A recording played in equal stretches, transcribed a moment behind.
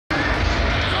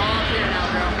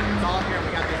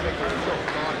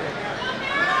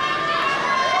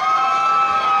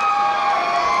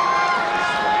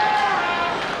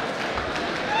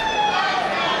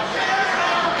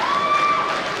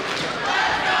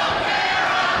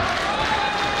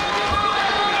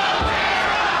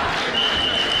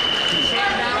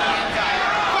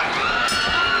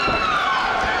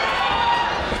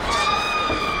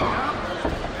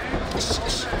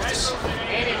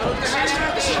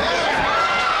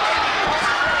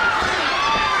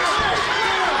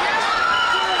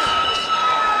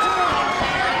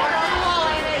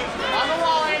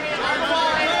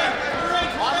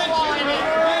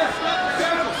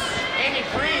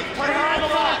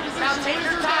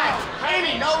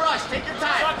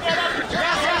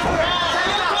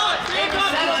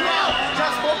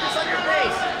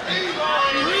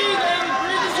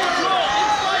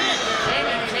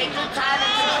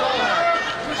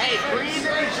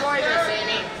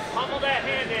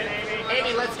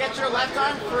your left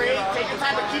arm free. Take your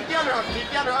time, but keep the underhook.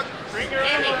 Keep the underhook.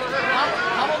 Aimee,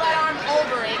 pummel that arm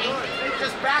over, Aimee.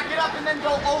 Just back it up and then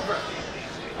go over.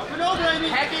 Up and over, Aimee.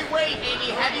 Heavy weight,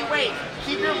 Aimee. Heavy weight.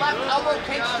 Keep your left elbow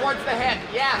pinched towards the hip.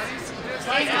 Yes.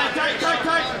 Tight.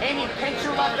 Aimee, pinch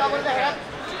your left elbow to the hip.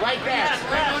 Right there.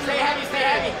 Stay heavy, stay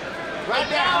heavy. Right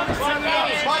there.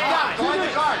 Aimee, butt down. Go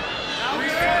into guard.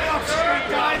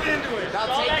 Dive into it. Now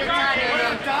take your time,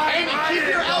 Aimee. Aimee, keep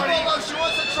your elbow low. She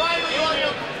wants to triangle you on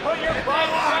you. Put your butt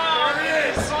down. There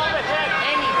it is.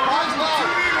 Aimee, butt low.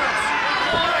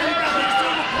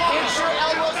 Pinch your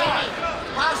elbows, Aimee.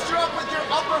 Posture up with your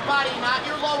upper body, not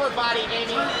your lower body,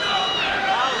 Aimee.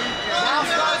 Now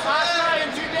start posturing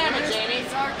and do damage, Aimee.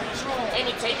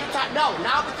 Aimee, take your time. No,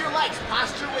 not with your legs.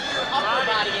 Posture with your upper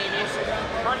body, Aimee.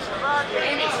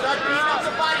 Aimee, start beating up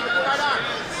the body with the right arm.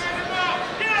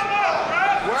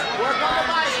 Work on the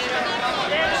body, Aimee.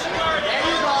 There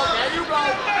you go, there you go.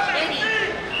 Aimee.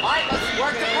 All right, let's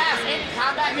work the pass. Aimee,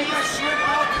 combat knees. There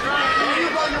you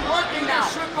go, you're working now.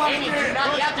 Aimee, do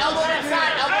not, yep, elbow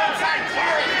inside,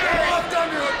 clear it.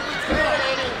 Clear it,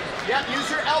 Aimee. Yep, use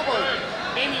your elbow.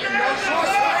 Aimee, your nose should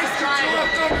be triangle.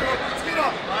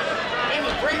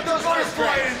 Aimee, bring those wrists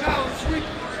back.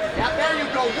 Yep, there you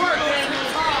go, work, Aimee.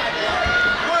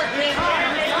 Work, Aimee.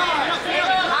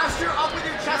 Posture up with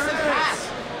your chest and pass.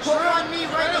 Put one knee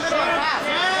right in the middle of the pass.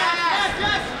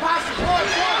 Yes. Posture, forward.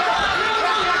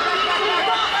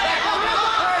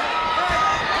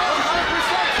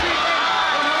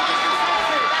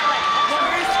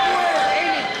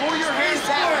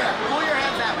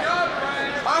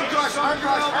 Arm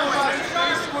crush.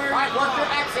 Alright, work your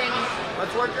X, Aimee.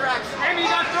 Let's work your X. Aimee, you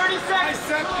got 30 seconds.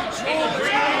 Aimee, work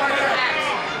your X.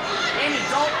 Aimee,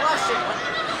 don't rush it.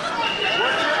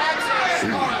 Work your X,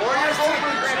 Aimee. Or your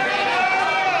overgrip, Aimee.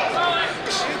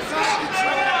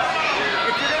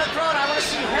 If you're gonna throw it, I want to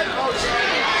see hip motion,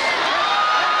 Aimee.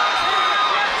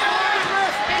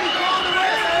 Aimee, go on the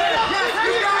wrist. Yes,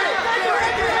 you got it.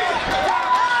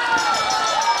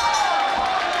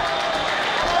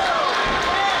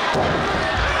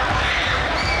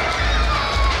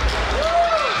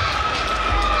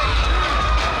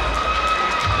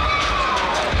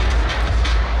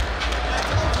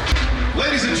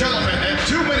 Ladies and gentlemen, in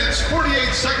 2 minutes,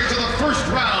 48 seconds of the first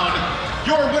round,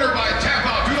 your winner by tap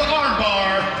out through the arm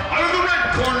bar, out of the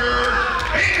red corner,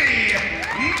 Aimee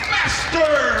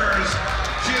Masters.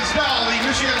 She is now the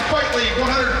Michigan Fight League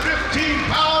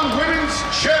 115-pound women's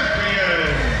champion.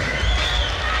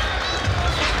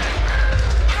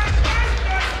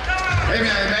 Aimee,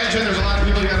 I imagine there's a lot of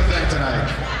people you got to thank tonight.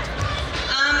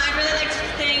 I'd really like to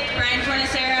thank Brian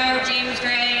Fornicero, James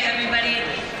Gray, everybody.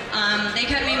 They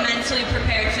kept me mentally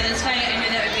prepared for this fight. I knew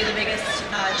that would be the biggest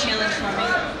challenge for me.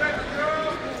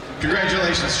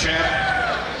 Congratulations, champ.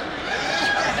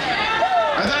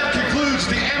 And that concludes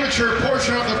the amateur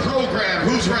portion of the program.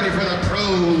 Who's ready for the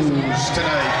pros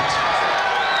tonight?